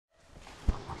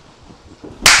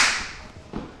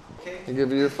I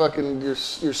give you your fucking, your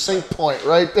sync point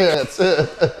right there. That's it.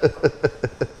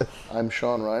 I'm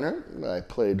Sean Reinert. I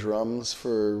play drums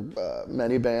for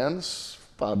many bands,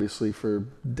 obviously for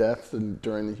Death and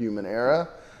during the Human Era,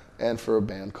 and for a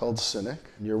band called Cynic.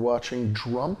 You're watching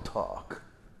Drum Talk.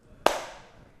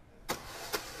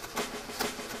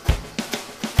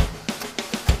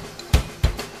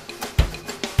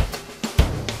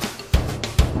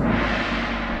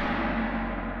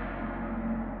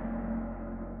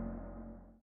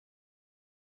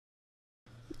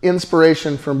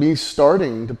 Inspiration for me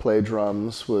starting to play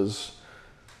drums was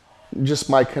just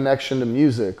my connection to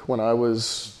music. When I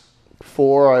was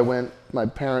 4, my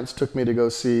parents took me to go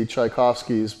see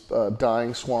Tchaikovsky's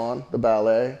Dying Swan, the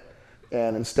ballet.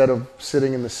 And instead of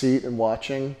sitting in the seat and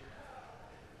watching,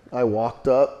 I walked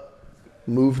up,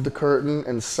 moved the curtain,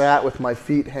 and sat with my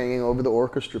feet hanging over the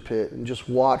orchestra pit and just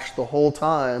watched the whole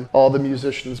time all the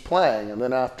musicians playing. And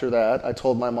then after that, I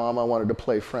told my mom I wanted to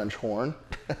play French horn.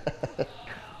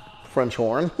 French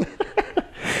horn.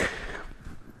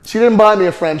 She didn't buy me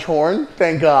a French horn,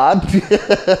 thank God.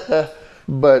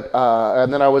 But,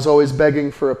 and then I was always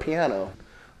begging for a piano.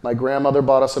 My grandmother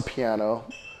bought us a piano,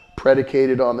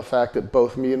 predicated on the fact that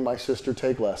both me and my sister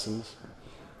take lessons.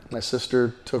 My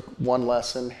sister took one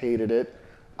lesson, hated it.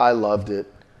 I loved it.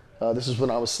 This is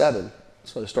when I was 7.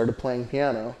 So I started playing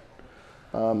piano.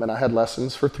 And I had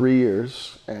lessons for 3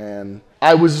 years. And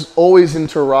I was always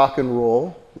into rock and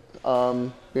roll.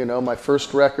 You know, my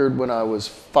first record when I was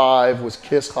 5 was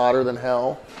Kiss Hotter Than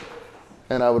Hell.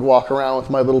 And I would walk around with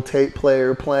my little tape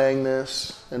player playing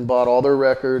this and bought all their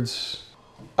records.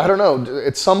 I don't know,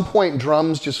 at some point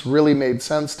drums just really made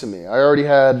sense to me. I already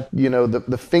had, you know,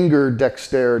 the finger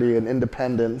dexterity and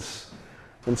independence.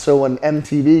 And so when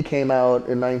MTV came out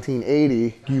in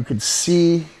 1980, you could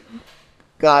see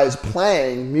guys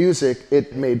playing music.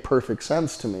 It made perfect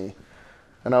sense to me.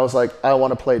 And I was like, I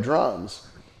want to play drums.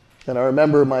 And I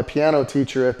remember my piano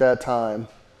teacher at that time,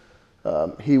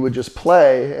 he would just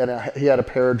play, and he had a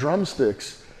pair of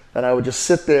drumsticks, and I would just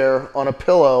sit there on a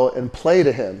pillow and play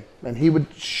to him. And he would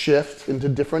shift into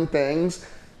different things,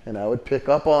 and I would pick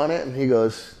up on it, and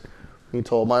he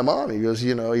told my mom, he goes,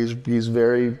 you know, he's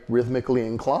very rhythmically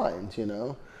inclined, you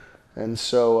know. And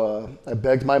so I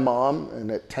begged my mom, and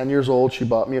at 10 years old, she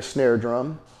bought me a snare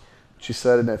drum. She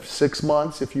said, in 6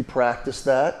 months, if you practice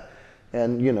that,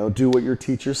 and, you know, do what your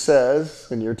teacher says,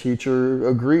 and your teacher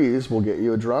agrees, we'll get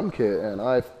you a drum kit. And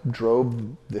I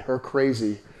drove her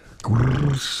crazy.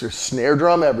 Snare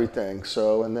drum, everything.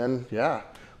 So, and then, yeah,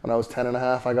 when I was 10 and a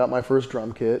half, I got my first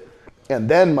drum kit. And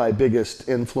then my biggest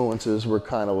influences were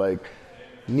kind of like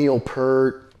Neil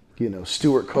Peart, you know,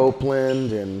 Stuart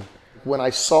Copeland. And when I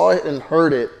saw it and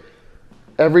heard it,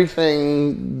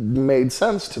 everything made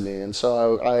sense to me. And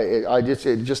so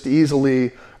it just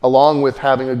easily, along with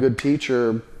having a good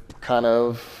teacher, kind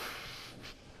of,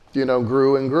 you know,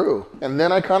 grew and grew. And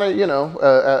then I kind of, you know,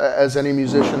 as any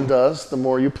musician does, the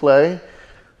more you play,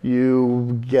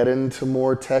 you get into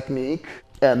more technique.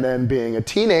 And then being a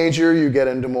teenager, you get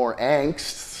into more angst.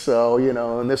 So, you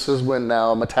know, and this is when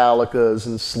now Metallicas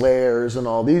and Slayers and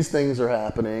all these things are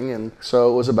happening. And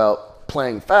so it was about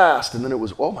playing fast, and then it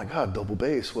was, oh my God, double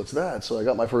bass, what's that? So I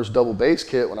got my first double bass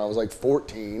kit when I was like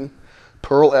 14.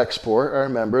 Pearl Export, I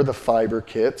remember, the fiber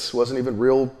kits, wasn't even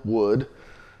real wood.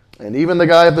 And even the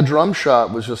guy at the drum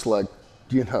shop was just like,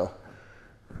 you know,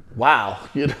 wow,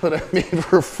 you know what I mean?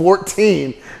 For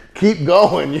 14, keep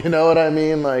going, you know what I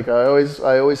mean? Like I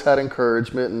always had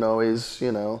encouragement, and always,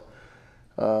 you know,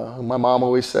 my mom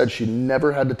always said she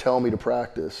never had to tell me to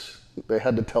practice. They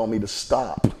had to tell me to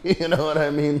stop, you know what I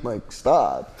mean? Like,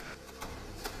 stop.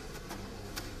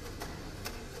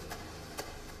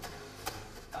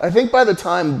 I think by the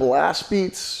time blast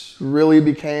beats really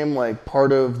became like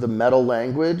part of the metal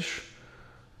language,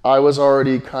 I was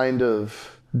already kind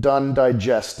of done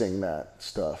digesting that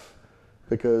stuff.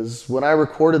 Because when I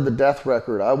recorded the Death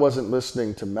record, I wasn't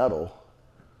listening to metal.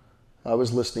 I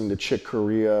was listening to Chick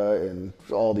Corea and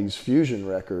all these fusion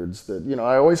records that, you know,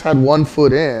 I always had one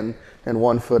foot in and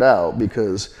one foot out,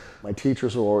 because my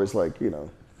teachers were always like, you know,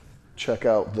 check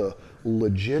out the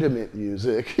legitimate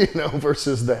music, you know,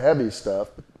 versus the heavy stuff.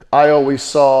 I always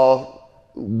saw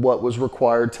what was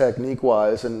required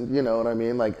technique-wise, and you know what I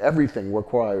mean? Like everything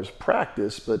requires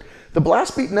practice, but the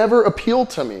blast beat never appealed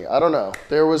to me. I don't know.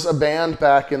 There was a band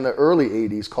back in the early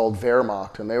 80s called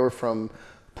Wehrmacht, and they were from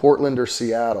Portland or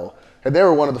Seattle. And they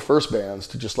were one of the first bands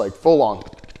to just like full on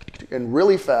and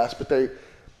really fast, but they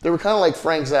were kind of like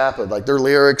Frank Zappa. Like their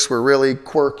lyrics were really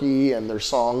quirky and their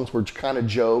songs were kind of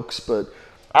jokes, but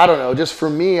I don't know, just for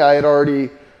me, I had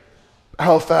already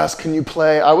how fast can you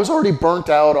play? I was already burnt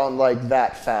out on like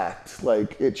that fact.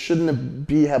 Like it shouldn't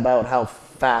be about how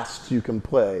fast you can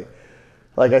play.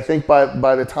 Like I think by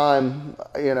the time,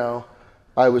 you know,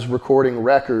 I was recording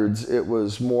records, it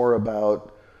was more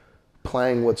about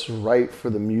playing what's right for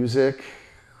the music,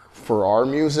 for our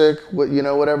music, you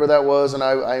know, whatever that was. And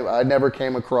I never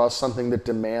came across something that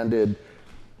demanded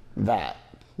that,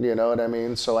 you know what I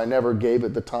mean? So I never gave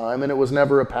it the time, and it was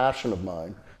never a passion of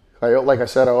mine. Like I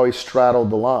said, I always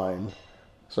straddled the line.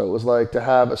 So it was like to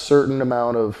have a certain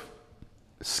amount of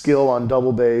skill on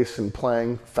double bass and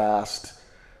playing fast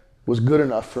was good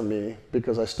enough for me,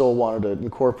 because I still wanted to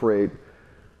incorporate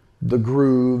the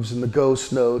grooves and the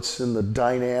ghost notes and the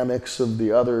dynamics of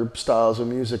the other styles of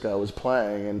music I was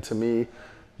playing. And to me,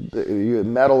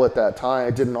 metal at that time,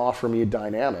 it didn't offer me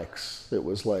dynamics. It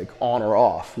was like on or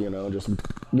off, you know, just,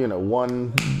 you know,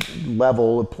 one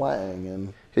level of playing.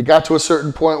 And it got to a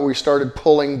certain point where we started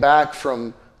pulling back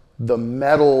from the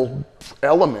metal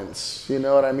elements, you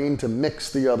know what I mean, to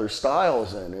mix the other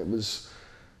styles in. It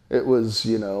was,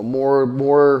 you know, more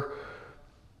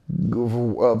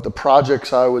of the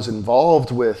projects I was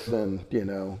involved with than, you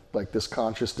know, like this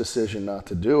conscious decision not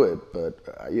to do it. But,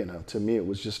 you know, to me, it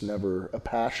was just never a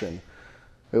passion.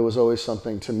 It was always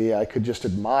something to me I could just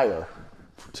admire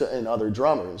in other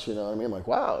drummers, you know what I mean? Like,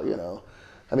 wow, you know.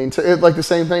 I mean, like the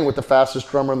same thing with the fastest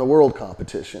drummer in the world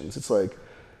competitions. It's like,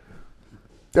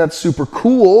 that's super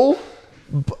cool.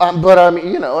 But I mean,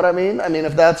 you know what I mean? I mean,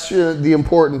 if that's the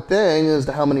important thing is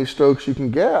to how many strokes you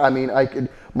can get, I mean,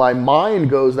 my mind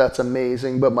goes, that's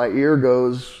amazing, but my ear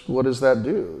goes, what does that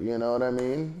do? You know what I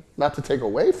mean? Not to take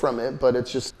away from it, but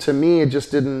it's just, to me, it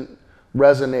just didn't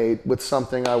resonate with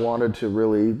something I wanted to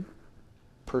really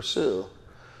pursue.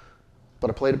 But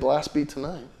I played a blast beat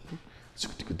tonight.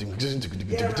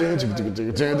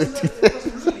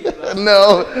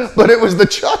 No, but it was the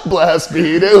Chuck blast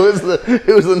beat. It was the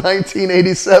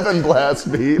 1987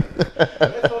 blast beat.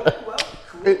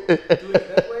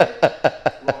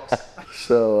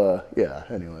 So yeah.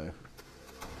 Anyway,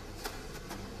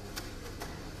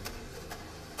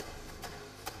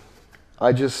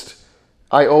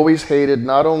 I always hated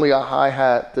not only a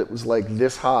hi-hat that was like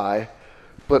this high,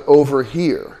 but over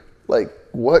here. Like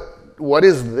what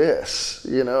is this?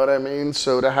 You know what I mean?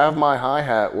 So to have my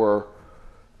hi-hat where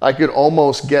I could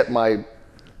almost get my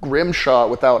rim shot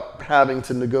without having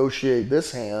to negotiate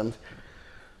this hand.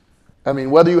 I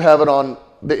mean, whether you have it on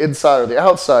the inside or the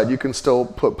outside, you can still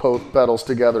put both pedals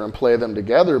together and play them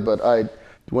together. But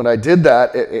when I did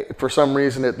that, for some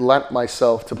reason, it lent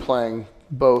myself to playing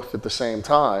both at the same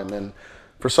time. And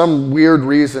for some weird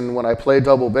reason, when I play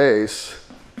double bass,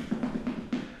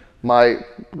 my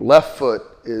left foot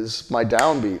is my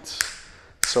downbeats.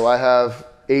 So I have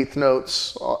eighth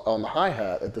notes on the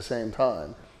hi-hat at the same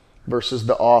time versus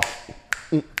the off.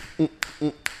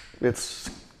 It's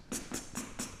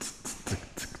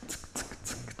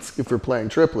if you're playing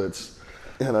triplets.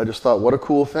 And I just thought, what a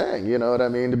cool thing, you know what I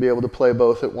mean, to be able to play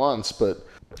both at once. But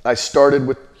I started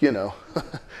with, you know,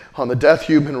 on the Death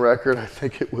Human record, I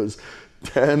think it was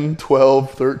 10,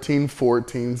 12, 13,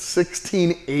 14,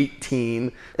 16,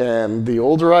 18. And the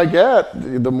older I get,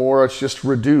 the more it's just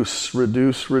reduce.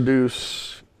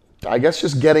 I guess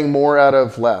just getting more out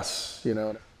of less, you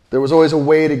know. There was always a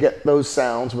way to get those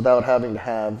sounds without having to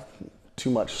have too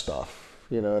much stuff,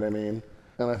 you know what I mean?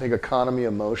 And I think economy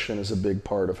of motion is a big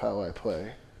part of how I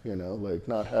play, you know, like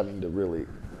not having to really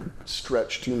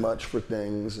stretch too much for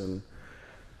things and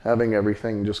having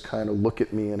everything just kind of look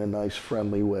at me in a nice,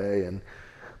 friendly way, and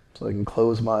so I can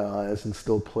close my eyes and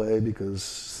still play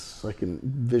because I can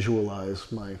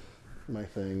visualize my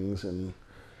things. And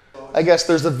I guess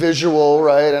there's a visual,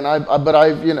 right? And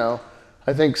you know,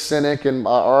 I think Cynic and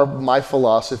my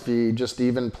philosophy, just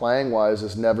even playing wise,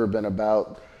 has never been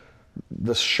about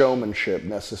the showmanship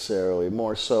necessarily.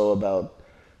 More so about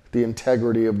the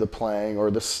integrity of the playing, or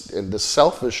the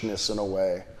selfishness in a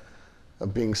way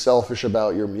of being selfish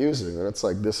about your music. And it's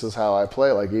like, this is how I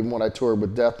play. Like even when I toured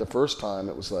with Death the first time,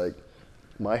 it was like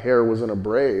my hair was in a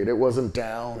braid. It wasn't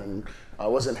down, and I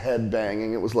wasn't head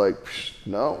banging. It was like,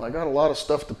 no, I got a lot of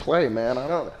stuff to play, man.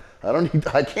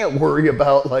 I can't worry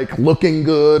about like looking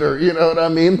good, or you know what I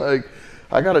mean? Like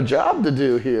I got a job to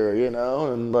do here, you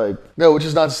know? And like, no, which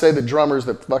is not to say that drummers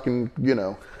that fucking, you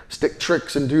know, stick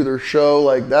tricks and do their show,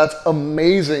 like that's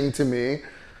amazing to me.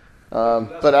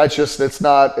 But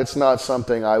it's not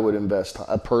something I would invest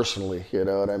personally, you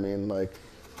know what I mean? Like,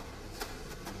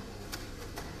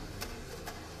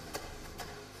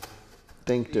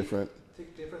 think different.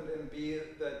 Think different and be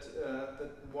that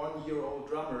 1-year-old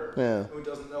drummer who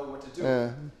doesn't know what to do. Yeah.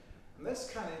 And that's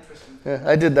kind of interesting. Yeah,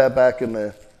 I did that back in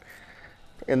the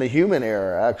In the human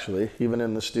era, actually, even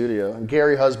in the studio. And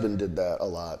Gary Husband did that a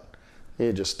lot. He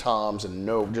had just toms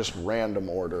and just random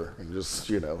order and just,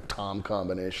 tom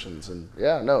combinations. And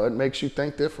yeah, no, it makes you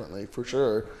think differently for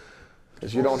sure.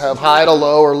 Because you don't have high to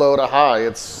low or low to high.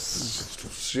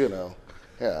 It's,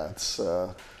 yeah, it's,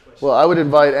 well, I would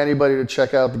invite anybody to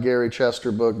check out the Gary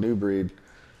Chester book, New Breed,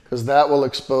 because that will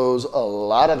expose a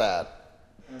lot of that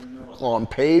on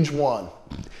page 1.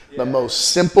 The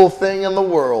most simple thing in the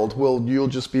world you'll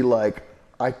just be like,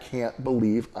 I can't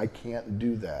believe I can't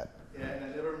do that. Yeah, and I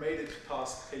never made it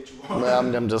past page 1.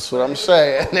 I'm just what I'm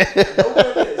saying.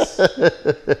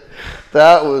 That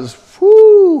That was,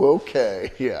 whoo,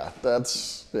 okay. Yeah,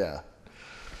 that's, yeah.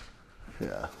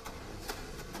 Yeah.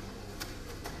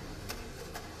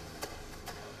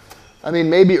 I mean,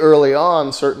 maybe early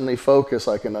on, certainly focus,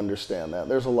 I can understand that.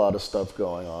 There's a lot of stuff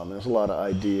going on. There's a lot of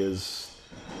ideas,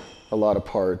 a lot of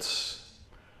parts.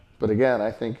 But again,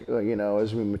 I think,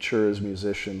 as we mature as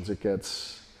musicians, it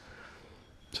gets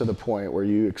to the point where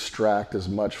you extract as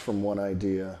much from one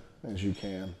idea as you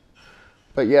can.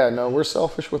 But yeah, no, we're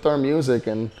selfish with our music,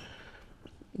 and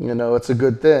it's a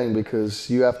good thing because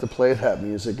you have to play that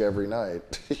music every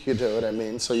night. You know what I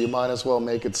mean? So you might as well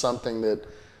make it something that,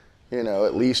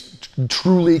 at least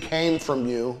truly came from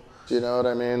you. You know what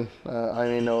I mean?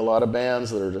 I know a lot of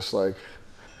bands that are just like,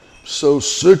 so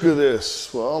sick of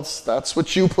this. Well, that's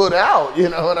what you put out. You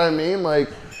know what I mean? Like,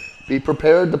 be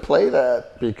prepared to play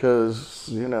that because,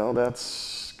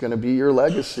 that's going to be your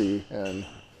legacy. And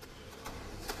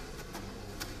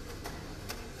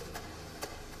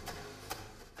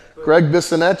Greg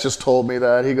Bissonette just told me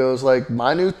that. He goes, like,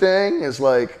 my new thing is,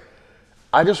 like,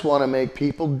 I just want to make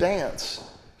people dance.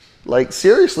 Like,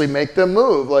 seriously, make them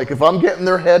move. Like, if I'm getting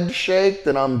their head to shake,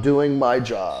 then I'm doing my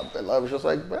job. And I was just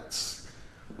like,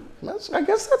 I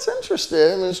guess that's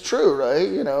interesting. It's true, right?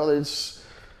 It's,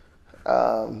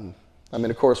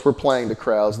 of course, we're playing to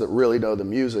crowds that really know the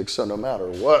music, so no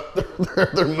matter what,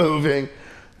 they're moving.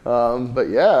 But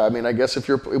yeah, I guess if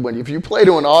you play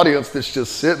to an audience that's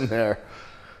just sitting there,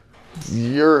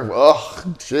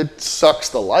 it sucks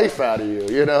the life out of you.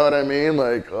 You know what I mean?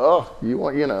 Like, you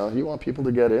want people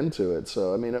to get into it.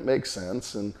 So it makes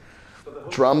sense. And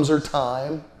drums are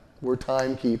time. We're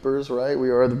timekeepers, right? We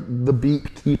are the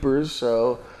beat keepers.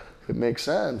 So it makes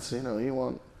sense. You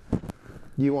want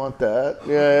that.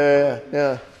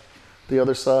 Yeah. The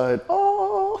other side.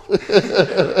 Oh.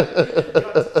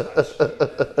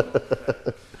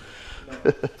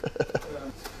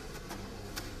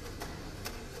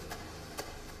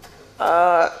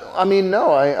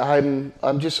 No,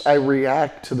 I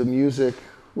react to the music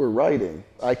we're writing.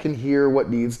 I can hear what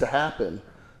needs to happen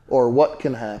or what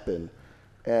can happen.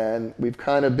 And we've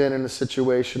kind of been in a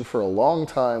situation for a long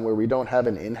time where we don't have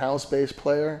an in-house bass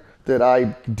player that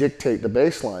I dictate the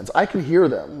bass lines. I can hear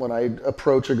them when I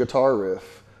approach a guitar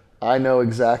riff. I know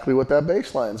exactly what that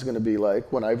bass line is going to be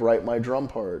like when I write my drum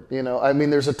part.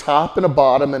 There's a top and a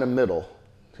bottom and a middle,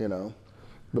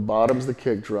 The bottom's the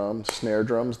kick drum, snare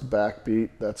drum's the backbeat.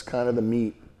 That's kind of the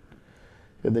meat.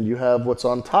 And then you have what's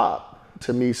on top.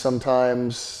 To me,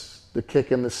 sometimes the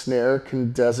kick and the snare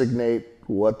can designate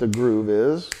what the groove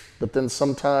is, but then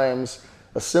sometimes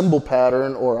a cymbal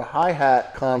pattern or a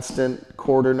hi-hat constant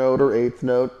quarter note or eighth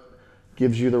note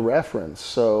gives you the reference.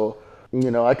 So,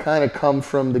 I kind of come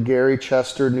from the Gary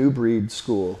Chester New Breed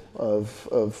school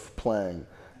of playing.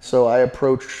 So I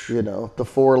approach, the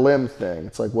four-limb thing.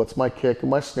 It's like, what's my kick and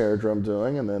my snare drum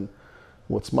doing? And then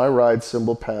what's my ride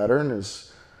cymbal pattern?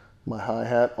 Is my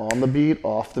hi-hat on the beat,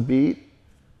 off the beat,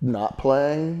 not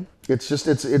playing?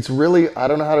 It's really, I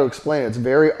don't know how to explain it. It's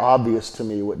very obvious to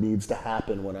me what needs to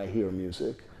happen when I hear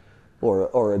music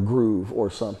or a groove or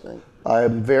something.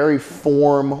 I'm very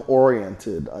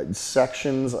form-oriented.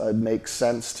 Sections make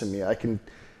sense to me. I can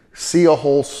see a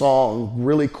whole song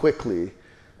really quickly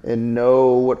and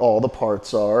know what all the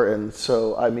parts are. And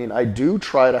so, I do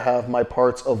try to have my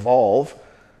parts evolve,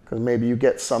 because maybe you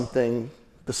get something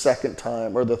the second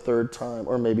time or the third time,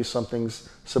 or maybe something's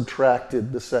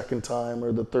subtracted the second time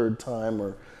or the third time,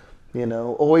 or,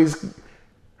 always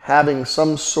having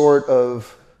some sort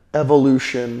of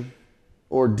evolution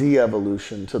or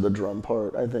de-evolution to the drum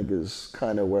part, I think is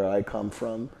kind of where I come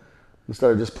from.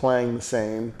 Instead of just playing the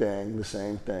same thing,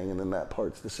 and then that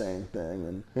part's the same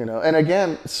thing. And, and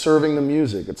again, serving the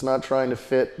music. It's not trying to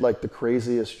fit like the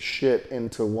craziest shit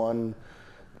into one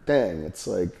thing. It's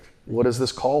like, what does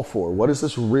this call for? What is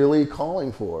this really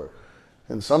calling for?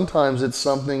 And sometimes it's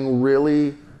something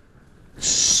really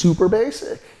super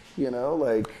basic,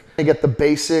 like you get the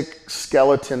basic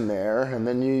skeleton there, and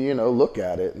then you look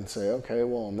at it and say, okay,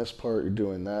 well, in this part you're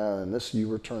doing that, and this you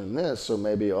return this, so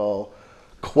maybe I'll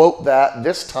quote that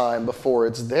this time before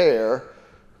it's there.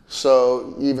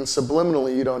 So even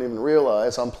subliminally, you don't even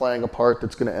realize I'm playing a part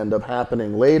that's going to end up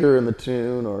happening later in the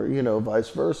tune, or, you know, vice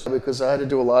versa. Because I had to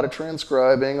do a lot of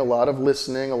transcribing, a lot of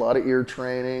listening, a lot of ear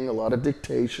training, a lot of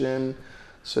dictation.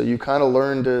 So you kind of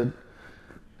learn to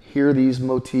hear these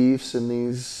motifs and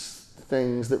these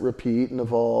things that repeat and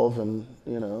evolve, and,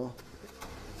 you know.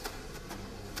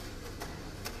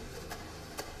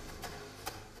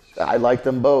 I like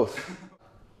them both,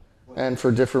 and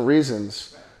for different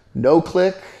reasons. No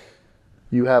click,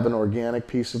 you have an organic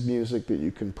piece of music that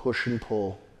you can push and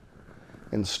pull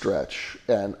and stretch.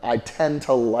 And I tend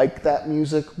to like that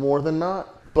music more than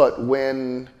not. But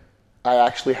when I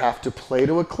actually have to play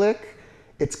to a click,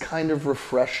 it's kind of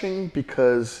refreshing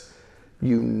because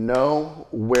you know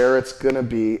where it's going to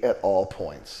be at all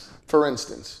points. For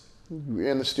instance, you're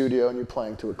in the studio and you're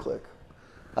playing to a click.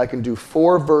 I can do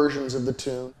 4 versions of the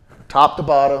tune, top to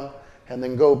bottom, and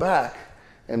then go back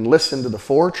and listen to the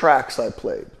 4 tracks I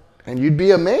played. And you'd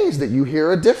be amazed that you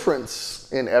hear a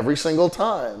difference in every single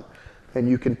time. And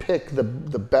you can pick the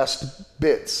best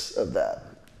bits of that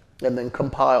and then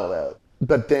compile that.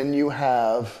 But then you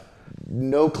have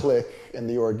no click in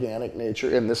the organic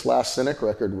nature. And this last Cynic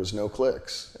record was no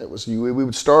clicks. It was we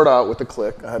would start out with a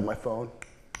click. I had my phone.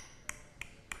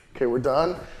 Okay, we're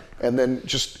done. And then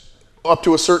just up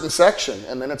to a certain section,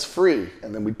 and then it's free.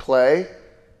 And then we'd play.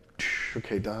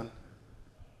 Okay, done.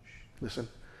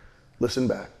 Listen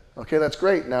back. Okay, that's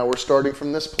great. Now we're starting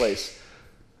from this place.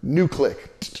 New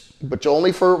click, but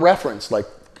only for reference, like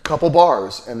a couple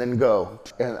bars, and then go.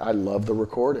 And I love the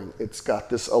recording. It's got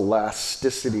this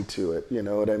elasticity to it, you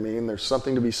know what I mean? There's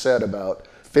something to be said about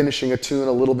finishing a tune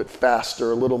a little bit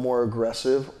faster, a little more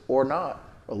aggressive, or not.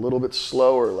 A little bit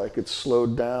slower, like it's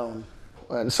slowed down.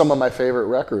 And some of my favorite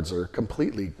records are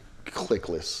completely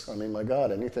clickless. I mean, my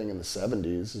God, anything in the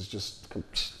 70s is just,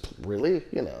 really,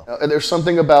 you know. And there's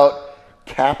something about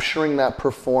capturing that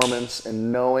performance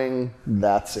and knowing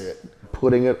that's it.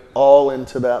 Putting it all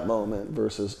into that moment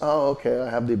versus, oh, okay, I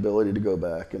have the ability to go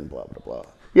back and blah, blah,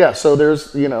 blah. Yeah, so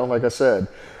there's, you know, like I said,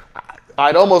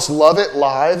 I'd almost love it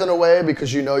live in a way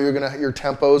because you know your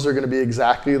tempos are gonna be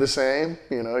exactly the same.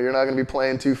 You know, you're not gonna be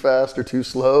playing too fast or too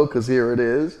slow because here it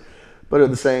is. But at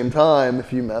the same time,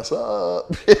 if you mess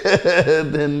up,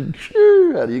 then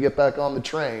how do you get back on the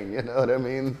train? You know what I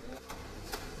mean?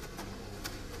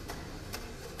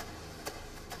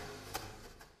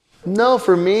 No,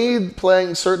 for me,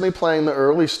 certainly playing the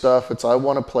early stuff, I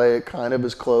want to play it kind of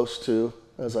as close to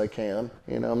as I can.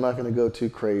 You know, I'm not going to go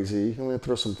too crazy. I'm going to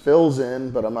throw some fills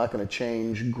in, but I'm not going to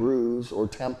change grooves or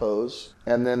tempos.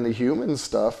 And then the human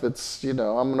stuff, it's, you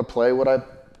know, I'm going to play what I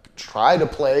try to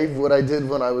play, what I did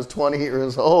when I was 20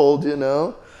 years old, you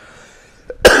know.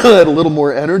 I had a little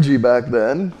more energy back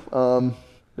then.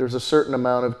 There's a certain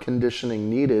amount of conditioning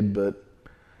needed, but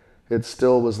it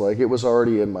still was like, it was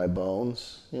already in my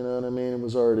bones, you know what I mean? It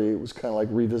was kind of like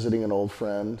revisiting an old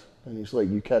friend, and he's like,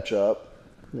 you catch up,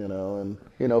 you know? And,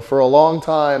 you know, for a long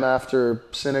time after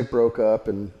Cynic broke up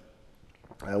and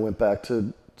I went back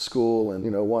to school and,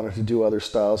 you know, wanted to do other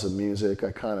styles of music,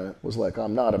 I kind of was like,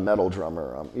 I'm not a metal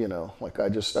drummer, you know, like I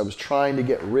was trying to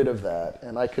get rid of that,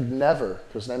 and I could never,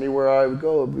 because anywhere I would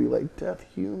go, it would be like, Death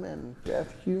Human,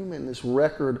 this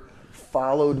record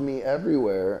followed me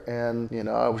everywhere. And, you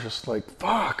know, I was just like,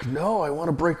 fuck, no, I want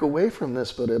to break away from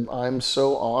this. But I'm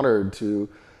so honored to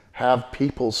have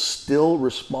people still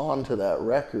respond to that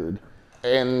record.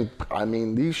 And I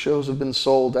mean, these shows have been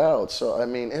sold out. So, I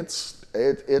mean,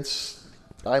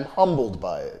 I'm humbled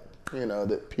by it, you know,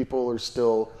 that people are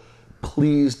still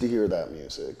pleased to hear that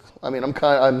music. I mean, I'm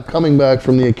coming back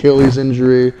from the Achilles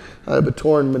injury. I have a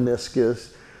torn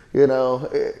meniscus, you know,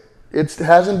 it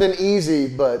hasn't been easy,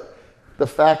 but the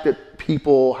fact that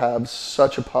people have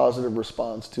such a positive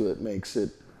response to it makes it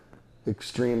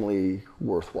extremely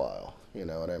worthwhile. You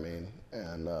know what I mean?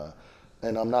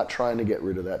 And I'm not trying to get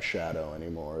rid of that shadow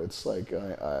anymore. It's like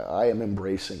I am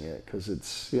embracing it because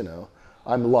it's, you know,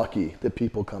 I'm lucky that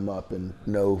people come up and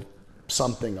know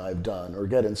something I've done or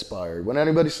get inspired. When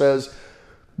anybody says,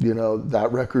 you know,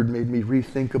 that record made me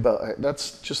rethink about it,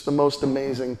 that's just the most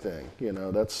amazing thing. You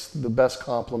know, that's the best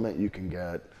compliment you can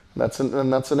get. That's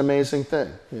an amazing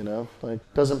thing, you know. Like,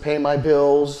 doesn't pay my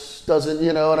bills, doesn't,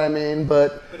 you know what I mean?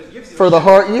 But for the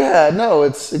heart, yeah, no,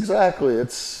 it's exactly.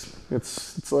 It's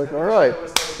like, all right,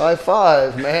 high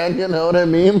five, man. You know what I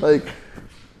mean? Like,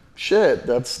 shit,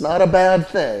 that's not a bad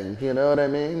thing. You know what I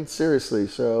mean? Seriously,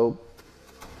 so.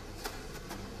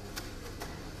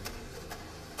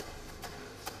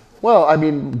 Well, I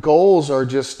mean, goals are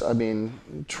just, I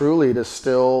mean, truly to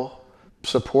still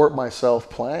support myself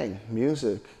playing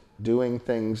music. doing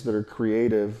things that are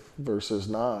creative versus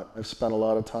not. I've spent a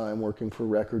lot of time working for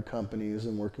record companies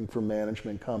and working for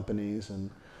management companies and,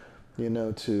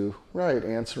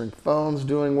 answering phones,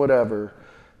 doing whatever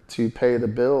to pay the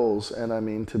bills. And I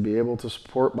mean, to be able to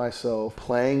support myself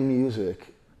playing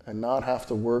music and not have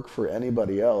to work for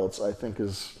anybody else, I think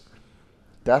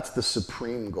that's the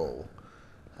supreme goal.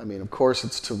 I mean, of course,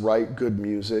 it's to write good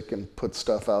music and put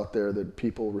stuff out there that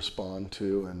people respond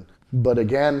to. But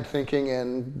again, thinking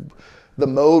in the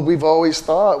mode we've always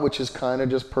thought, which is kind of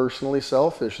just personally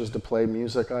selfish, is to play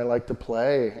music I like to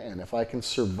play. And if I can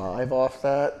survive off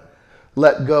that,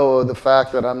 let go of the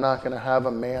fact that I'm not going to have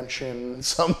a mansion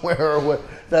somewhere,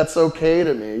 that's okay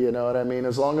to me, you know what I mean?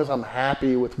 As long as I'm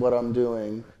happy with what I'm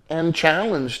doing. And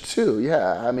challenged too,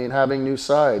 yeah. I mean, having new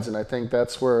sides. And I think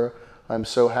that's where I'm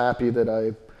so happy that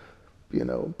I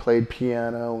played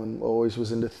piano and always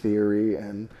was into theory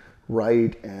and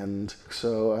write. And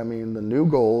so, I mean, the new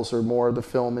goals are more the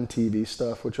film and TV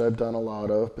stuff, which I've done a lot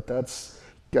of, but that's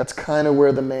kind of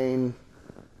where the main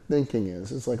thinking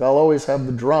is. It's like I'll always have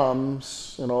the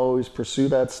drums and I'll always pursue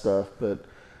that stuff, but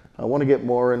I want to get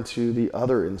more into the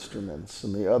other instruments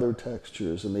and the other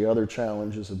textures and the other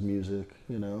challenges of music,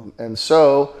 And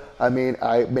so, I mean,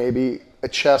 I maybe a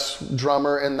chess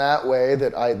drummer in that way,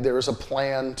 that there's a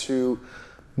plan to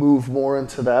move more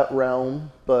into that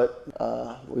realm, but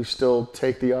we still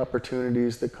take the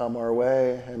opportunities that come our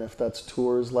way. And if that's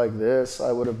tours like this,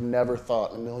 I would have never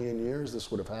thought in a million years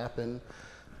this would have happened.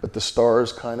 But the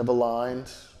stars kind of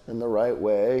aligned in the right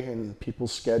way, and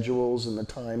people's schedules and the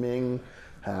timing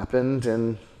happened,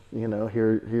 and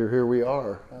here we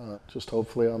are. Just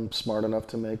hopefully I'm smart enough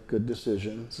to make good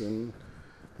decisions, and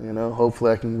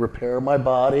hopefully I can repair my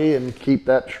body and keep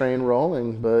that train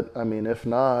rolling. But I mean, if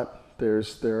not, there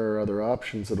are other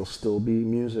options. It'll still be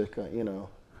music. I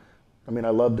mean, I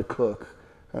love to cook,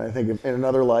 and I think in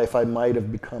another life I might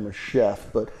have become a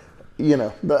chef, but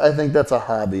I think that's a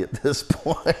hobby at this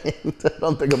point. I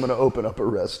don't think I'm going to open up a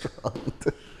restaurant.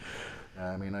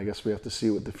 I mean, I guess we have to see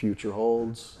what the future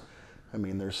holds. I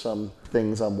mean, there's some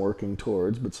things I'm working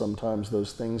towards, but sometimes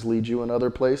those things lead you in other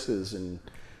places, and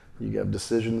you have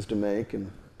decisions to make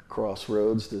and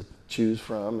crossroads to choose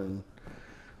from, and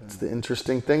it's the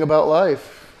interesting thing about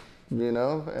life,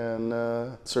 and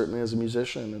certainly as a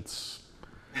musician, it's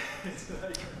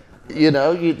like,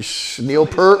 Neil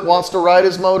Peart wants to ride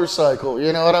his motorcycle,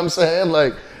 you know what I'm saying?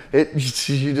 Like,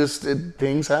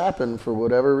 things happen for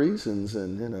whatever reasons,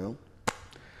 and,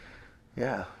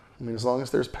 yeah. I mean, as long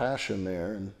as there's passion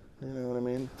there, and you know what I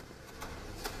mean?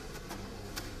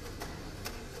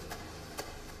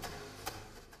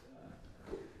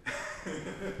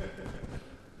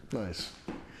 Nice.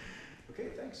 Okay,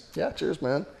 thanks. Yeah, cheers,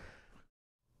 man.